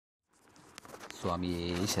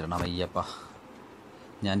സ്വാമിയേ ശരണമയ്യപ്പ.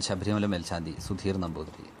 ഞാൻ ശബരിമല മേൽശാന്തി സുധീർ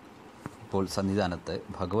നമ്പൂതിരി. ഇപ്പോൾ സന്നിധാനത്ത്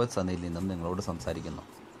ഭഗവത് സന്നിധിയിൽ നിന്നും നിങ്ങളോട് സംസാരിക്കുന്നു.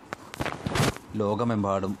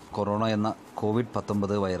 ലോകമെമ്പാടും കൊറോണ എന്ന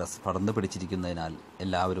COVID-19 വൈറസ് പടർന്നു പിടിച്ചിരിക്കുന്നതിനാൽ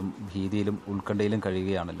എല്ലാവരും ഭീതിയിലും ഉത്കണ്ഠയിലും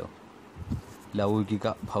കഴിയുകയാണല്ലോ.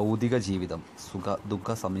 ലൗകിക ഭൗതിക ജീവിതം സുഖ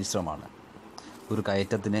ദുഃഖ സമ്മിശ്രമാണ്. ഒരു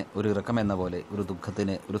കയറ്റത്തിന് ഒരു ഇറക്കം എന്ന പോലെ ഒരു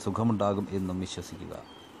ദുഃഖത്തിന് ഒരു സുഖമുണ്ടാകും എന്നും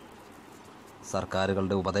വിശ്വസിക്കുക.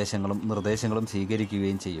 സർക്കാരുകളുടെ ഉപദേശങ്ങളും നിർദ്ദേശങ്ങളും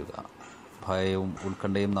സ്വീകരിക്കുകയും ചെയ്യുക. ഭയവും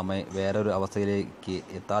ഉത്കണ്ഠയും നമ്മെ വേറൊരു അവസ്ഥയിലേക്ക്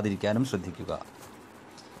എത്താതിരിക്കാനും ശ്രദ്ധിക്കുക.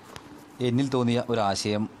 എന്നിൽ തോന്നിയ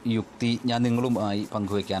ഒരാശയം, യുക്തി ഞാൻ നിങ്ങളുമായി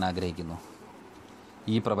പങ്കുവയ്ക്കാൻ ആഗ്രഹിക്കുന്നു.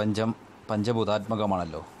 ഈ പ്രപഞ്ചം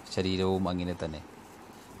പഞ്ചഭൂതാത്മകമാണല്ലോ. ശരീരവും അങ്ങനെ തന്നെ.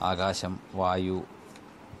 ആകാശം, വായു,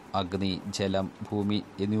 അഗ്നി, ജലം, ഭൂമി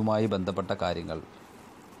എന്നിവയുമായി ബന്ധപ്പെട്ട കാര്യങ്ങൾ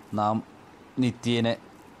നാം നിത്യേന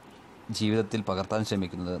ജീവിതത്തിൽ പകർത്താൻ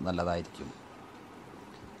ശ്രമിക്കുന്നത് നല്ലതായിരിക്കും.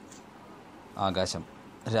 ആകാശം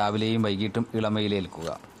രാവിലെയും വൈകിട്ടും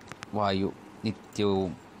ഇളമയിലേൽക്കുക. വായു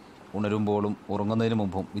നിത്യവും ഉണരുമ്പോഴും ഉറങ്ങുന്നതിന്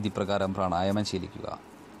മുമ്പും വിധിപ്രകാരം പ്രാണായാമം ശീലിക്കുക.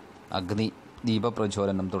 അഗ്നി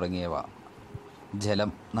ദീപപ്രജ്വലനം തുടങ്ങിയവ.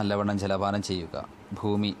 ജലം നല്ലവണ്ണം ജലപാനം ചെയ്യുക.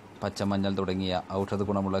 ഭൂമി പച്ചമഞ്ഞൾ തുടങ്ങിയ ഔഷധ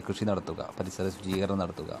ഗുണമുള്ള കൃഷി നടത്തുക. പരിസര ശുചീകരണം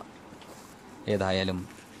നടത്തുക. ഏതായാലും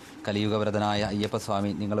കലിയുഗവരതനായ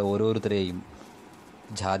അയ്യപ്പസ്വാമി നിങ്ങളെ ഓരോരുത്തരെയും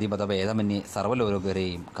ജാതിമത ഭേദമന്യേ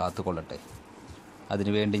സർവ്വലോകരെയും കാത്തുകൊള്ളട്ടെ.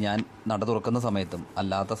 അതിനുവേണ്ടി ഞാൻ നട തുറക്കുന്ന സമയത്തും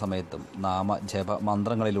അല്ലാത്ത സമയത്തും നാമ ജപ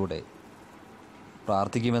മന്ത്രങ്ങളിലൂടെ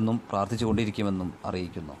പ്രാർത്ഥിക്കുമെന്നും പ്രാർത്ഥിച്ചു കൊണ്ടിരിക്കുമെന്നും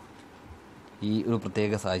അറിയിക്കുന്നു. ഈ ഒരു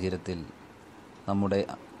പ്രത്യേക സാഹചര്യത്തിൽ നമ്മുടെ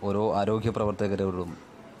ഓരോ ആരോഗ്യ പ്രവർത്തകരോടും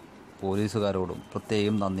പോലീസുകാരോടും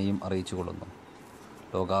പ്രത്യേകം നന്ദിയും അറിയിച്ചു കൊള്ളുന്നു.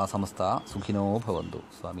 ലോകാസമസ്ത സുഖിനോ ഭവന്തു.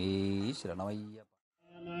 സ്വാമീ ശരണമയ്യപ്പ.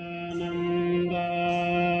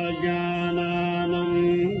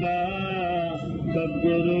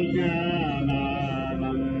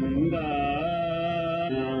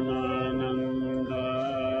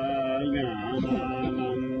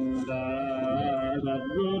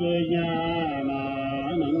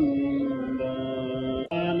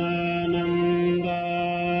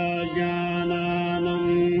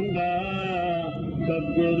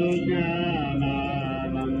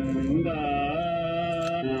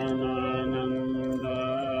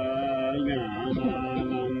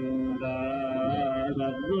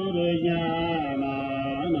 Tatwamayi